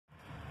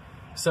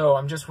So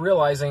I'm just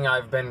realizing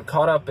I've been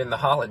caught up in the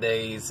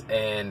holidays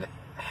and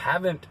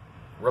haven't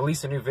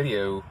released a new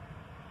video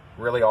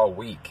really all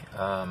week.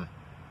 The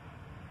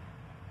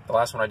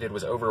last one I did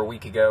was over a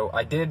week ago.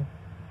 I did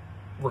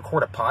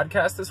record a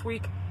podcast this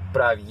week,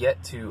 but I've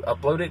yet to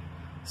upload it.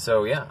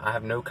 So yeah, I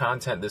have no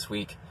content this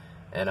week,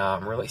 and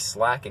I'm really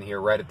slacking here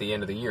right at the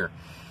end of the year.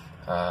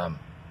 But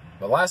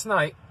last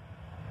night,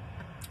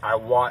 I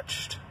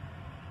watched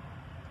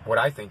what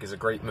I think is a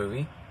great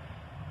movie,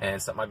 and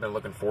something I've been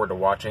looking forward to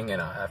watching,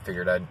 and I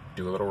figured I'd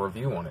do a little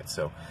review on it.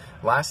 So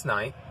last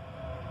night,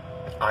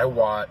 I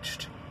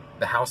watched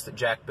The House That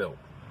Jack Built.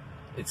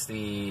 It's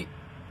the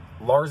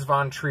Lars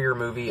von Trier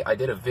movie. I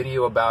did a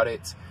video about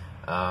it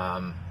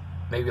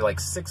maybe like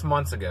 6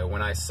 months ago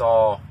when I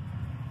saw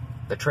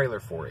the trailer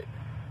for it,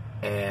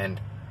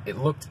 and it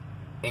looked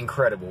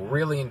incredible,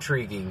 really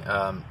intriguing.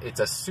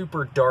 It's a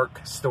super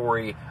dark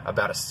story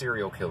about a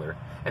serial killer,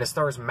 and it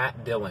stars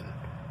Matt Dillon.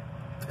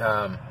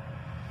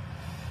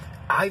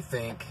 I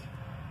think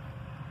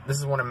this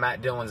is one of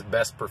Matt Dillon's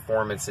best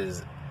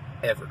performances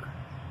ever.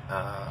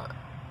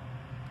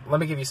 Let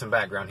me give you some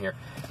background here.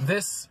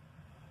 This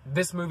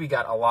movie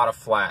got a lot of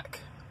flack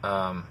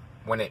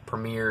when it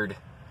premiered.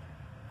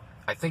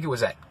 I think it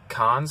was at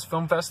Cannes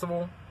Film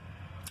Festival,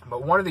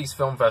 but one of these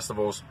film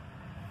festivals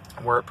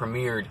where it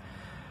premiered,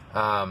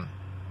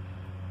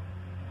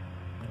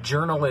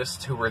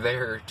 journalists who were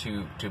there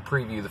to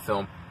preview the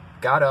film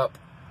got up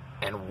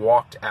and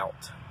walked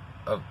out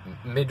of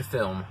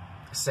mid-film,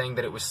 saying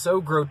that it was so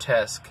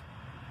grotesque,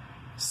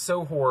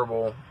 so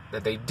horrible,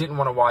 that they didn't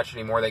want to watch it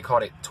anymore. They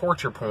called it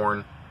torture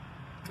porn.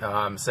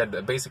 Said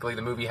that basically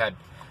the movie had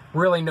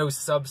really no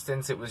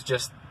substance. It was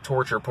just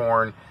torture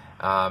porn.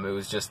 It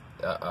was just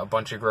a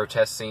bunch of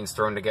grotesque scenes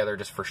thrown together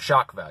just for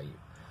shock value.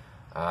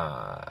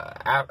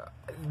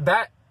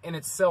 That in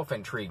itself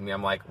intrigued me.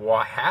 I'm like, well,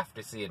 I have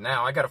to see it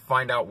now. I got to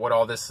find out what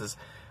all this is,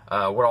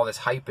 what all this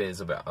hype is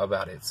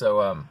about it.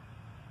 So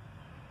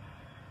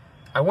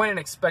I went in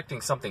expecting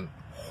something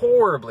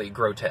horribly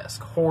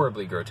grotesque,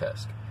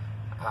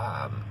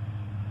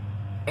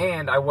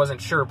 and I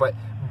wasn't sure. But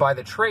by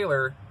the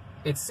trailer,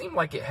 it seemed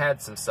like it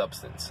had some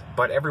substance.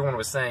 But everyone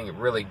was saying it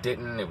really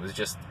didn't. It was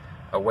just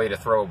a way to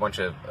throw a bunch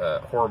of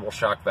horrible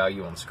shock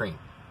value on the screen.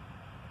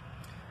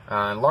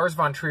 And Lars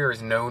von Trier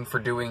is known for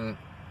doing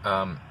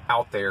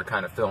out there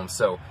kind of films,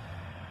 so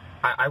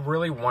I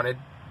really wanted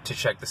to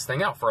check this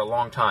thing out for a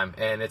long time,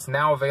 and it's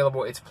now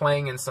available. It's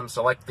playing in some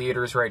select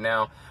theaters right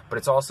now, but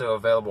it's also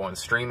available on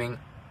streaming.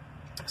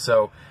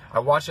 So I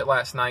watched it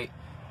last night.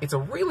 It's a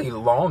really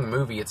long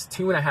movie. It's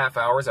 2.5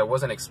 hours. I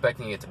wasn't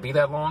expecting it to be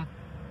that long,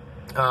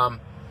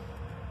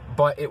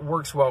 but it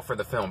works well for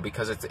the film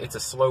because it's a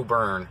slow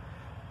burn.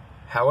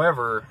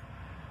 However,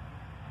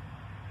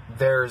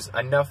 there's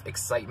enough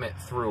excitement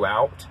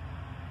throughout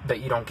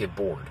that you don't get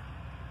bored.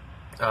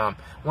 One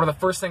of the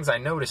first things I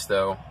noticed,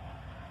 though,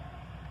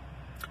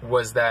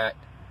 was that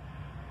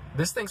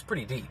this thing's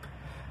pretty deep.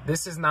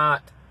 This is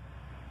not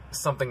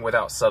something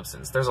without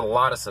substance. There's a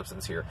lot of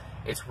substance here.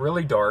 It's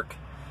really dark,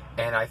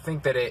 and I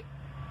think that it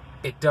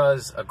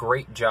does a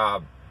great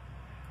job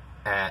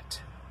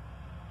at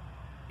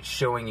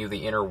showing you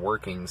the inner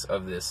workings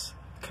of this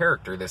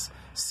character, this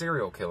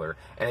serial killer.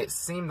 And it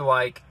seemed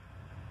like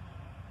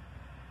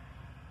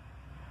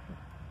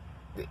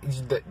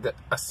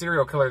a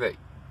serial killer that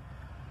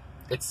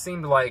it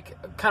seemed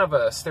like kind of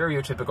a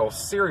stereotypical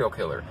serial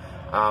killer,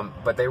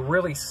 but they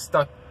really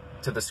stuck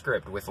to the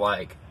script with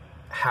like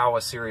how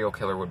a serial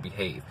killer would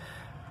behave.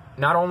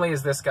 Not only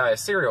is this guy a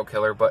serial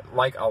killer, but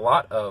like a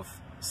lot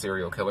of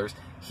serial killers,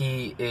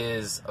 he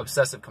is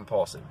obsessive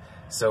compulsive.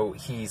 So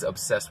he's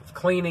obsessed with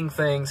cleaning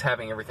things,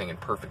 having everything in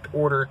perfect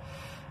order,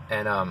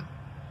 and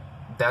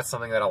that's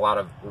something that a lot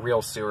of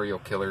real serial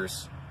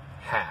killers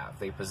have.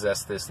 They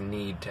possess this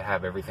need to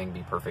have everything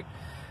be perfect.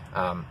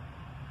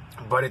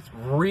 But it's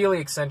really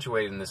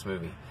accentuated in this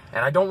movie.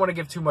 And I don't want to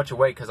give too much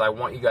away because I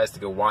want you guys to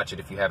go watch it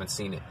if you haven't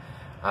seen it.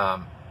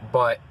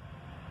 But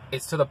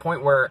it's to the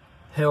point where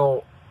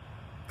he'll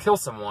kill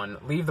someone,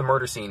 leave the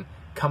murder scene,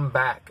 come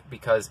back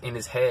because in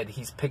his head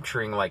he's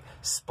picturing like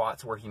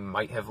spots where he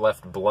might have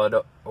left blood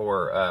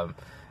or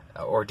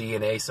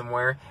DNA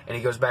somewhere, and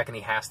he goes back and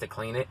he has to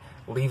clean it,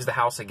 leaves the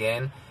house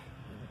again,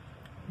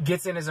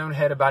 gets in his own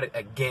head about it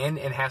again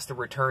and has to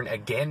return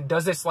again,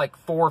 does this like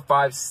 4,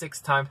 5,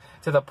 6 times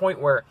to the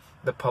point where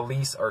the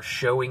police are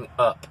showing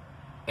up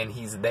and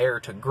he's there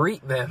to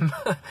greet them.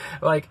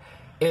 Like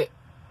it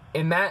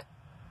in that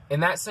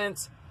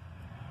sense,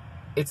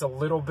 it's a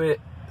little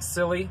bit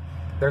silly.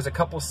 There's a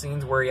couple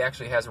scenes where he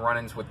actually has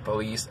run-ins with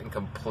police and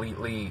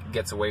completely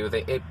gets away with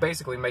it. It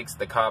basically makes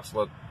the cops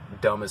look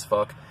dumb as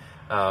fuck,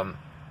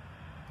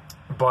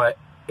 but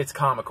it's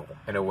comical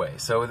in a way.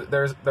 So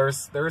there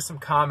is some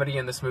comedy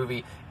in this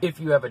movie if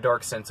you have a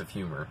dark sense of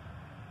humor.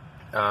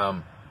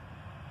 But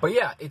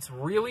yeah, it's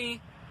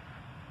really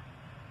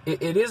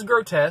it is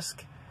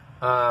grotesque.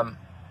 There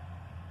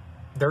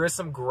is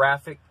some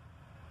graphic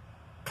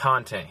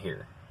content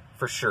here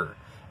for sure,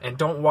 and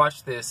don't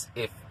watch this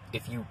if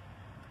you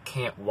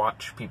can't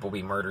watch people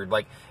be murdered.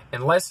 Like,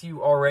 unless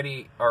you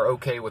already are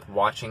okay with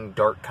watching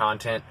dark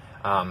content,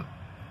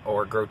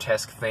 or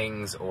grotesque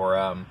things,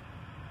 or,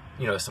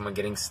 you know, someone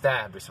getting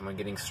stabbed, or someone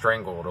getting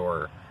strangled,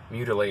 or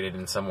mutilated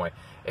in some way.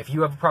 If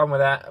you have a problem with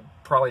that,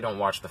 probably don't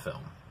watch the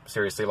film.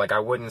 Seriously, like, I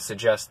wouldn't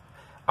suggest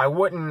my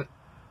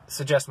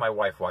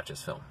wife watch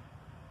this film.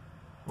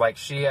 Like,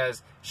 she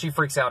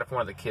freaks out if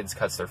one of the kids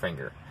cuts their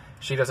finger.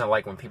 She doesn't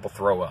like when people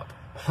throw up,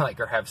 like,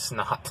 or have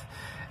snot.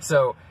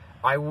 So,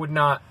 I would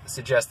not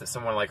suggest that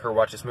someone like her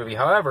watch this movie.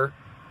 However,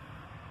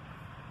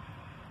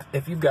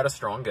 if you've got a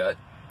strong gut,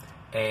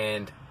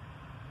 and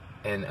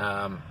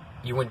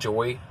you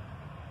enjoy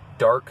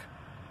dark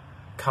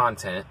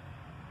content,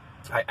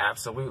 I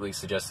absolutely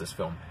suggest this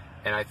film.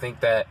 And I think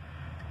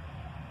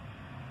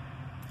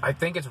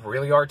it's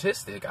really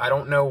artistic. I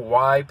don't know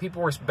why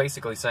people were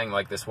basically saying,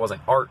 like, this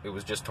wasn't art, it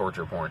was just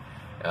torture porn.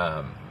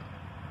 I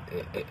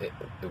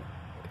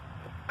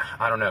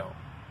don't know.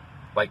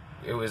 Like,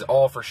 it was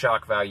all for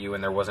shock value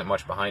and there wasn't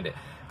much behind it.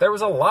 There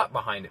was a lot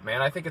behind it,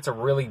 man. I think it's a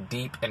really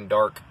deep and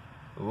dark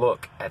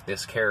look at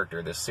this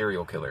character, this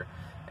serial killer.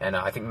 And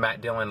I think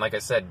Matt Dillon, like I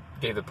said,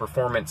 gave the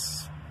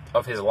performance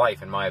of his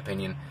life, in my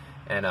opinion.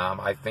 And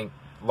I think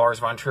Lars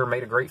von Trier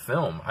made a great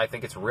film. I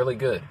think it's really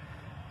good.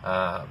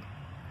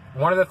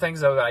 One of the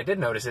things, though, that I did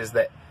notice is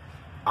that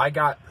I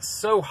got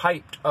so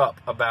hyped up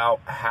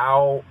about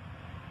how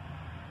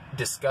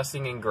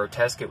disgusting and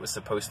grotesque it was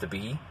supposed to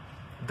be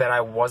that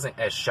I wasn't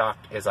as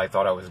shocked as I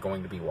thought I was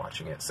going to be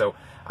watching it. So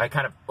I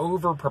kind of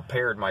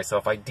over-prepared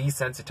myself. I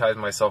desensitized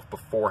myself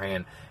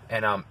beforehand,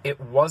 and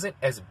it wasn't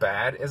as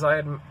bad as I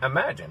had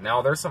imagined.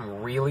 Now, there's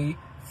some really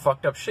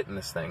fucked up shit in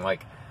this thing.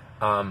 Like,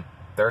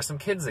 there are some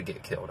kids that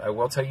get killed. I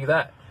will tell you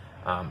that.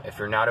 If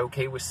you're not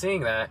okay with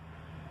seeing that,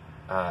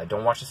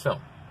 don't watch this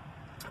film.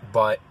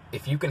 But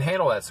if you can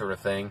handle that sort of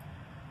thing,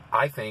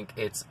 I think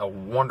it's a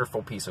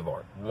wonderful piece of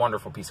art.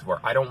 Wonderful piece of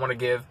art. I don't want to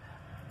give,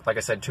 like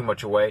I said, too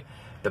much away.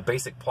 The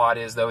basic plot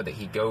is, though, that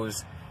he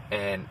goes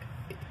and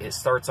it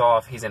starts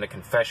off, he's in a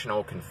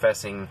confessional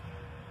confessing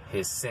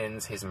his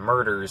sins, his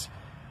murders,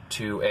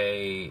 to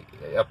a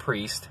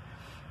priest.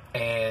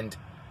 And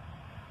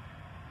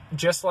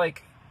just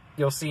like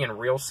you'll see in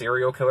real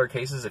serial killer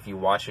cases, if you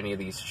watch any of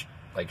these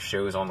like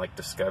shows on like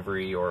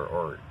Discovery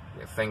or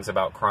things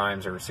about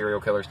crimes or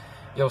serial killers,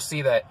 you'll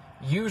see that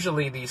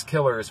usually these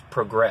killers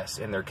progress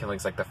in their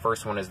killings. Like, the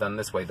first one is done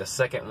this way, the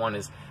second one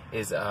is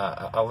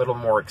a little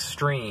more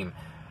extreme.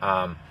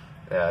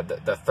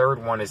 The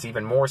third one is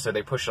even more so.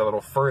 They push it a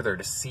little further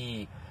to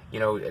see, you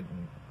know,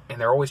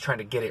 and they're always trying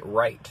to get it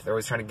right. They're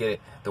always trying to get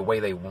it the way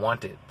they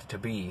want it to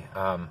be.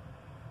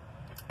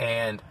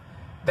 And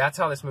that's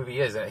how this movie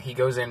is. He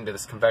goes into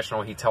this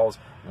confessional, he tells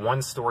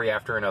one story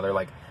after another,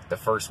 like the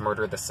first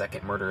murder, the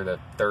second murder, the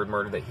third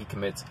murder that he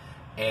commits,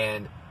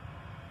 and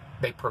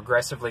they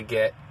progressively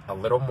get a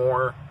little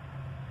more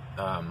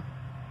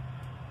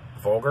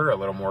vulgar, a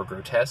little more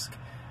grotesque,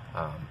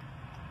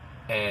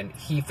 and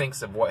he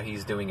thinks of what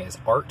he's doing as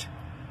art.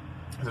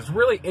 It's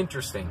really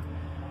interesting.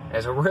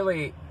 It's a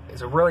really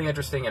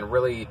interesting and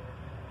really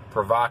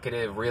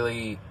provocative,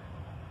 really,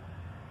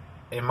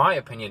 in my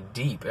opinion,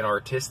 deep and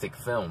artistic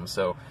film.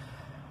 So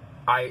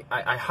I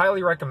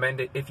highly recommend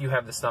it if you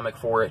have the stomach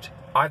for it.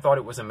 I thought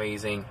it was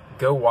amazing.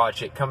 Go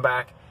watch it. Come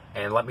back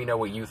and let me know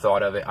what you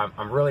thought of it.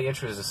 I'm really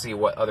interested to see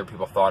what other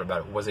people thought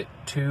about it. Was it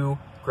too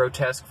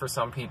grotesque for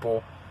some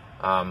people?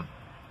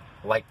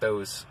 Like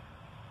those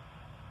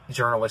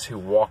journalists who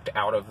walked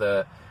out of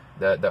the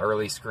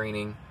early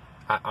screening.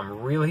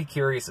 I'm really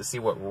curious to see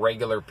what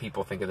regular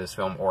people think of this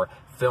film, or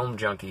film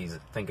junkies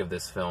think of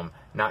this film,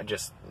 not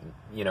just,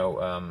 you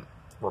know,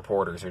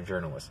 reporters or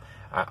journalists.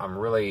 I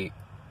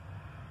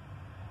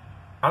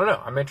don't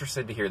know. I'm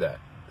interested to hear that.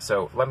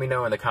 So let me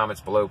know in the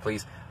comments below.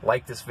 Please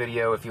like this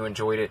video if you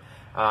enjoyed it.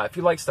 If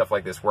you like stuff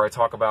like this, where I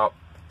talk about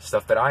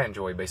stuff that I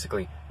enjoy,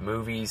 basically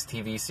movies,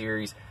 TV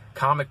series,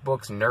 comic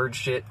books, nerd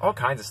shit, all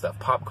kinds of stuff,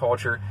 pop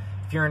culture.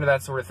 If you're into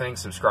that sort of thing,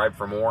 subscribe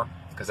for more,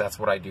 because that's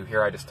what I do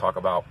here. I just talk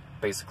about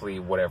basically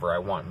whatever I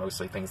want,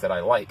 mostly things that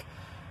I like.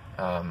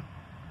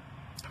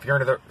 If you're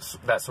into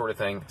that sort of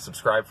thing,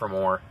 subscribe for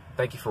more.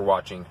 Thank you for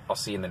watching. I'll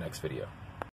see you in the next video.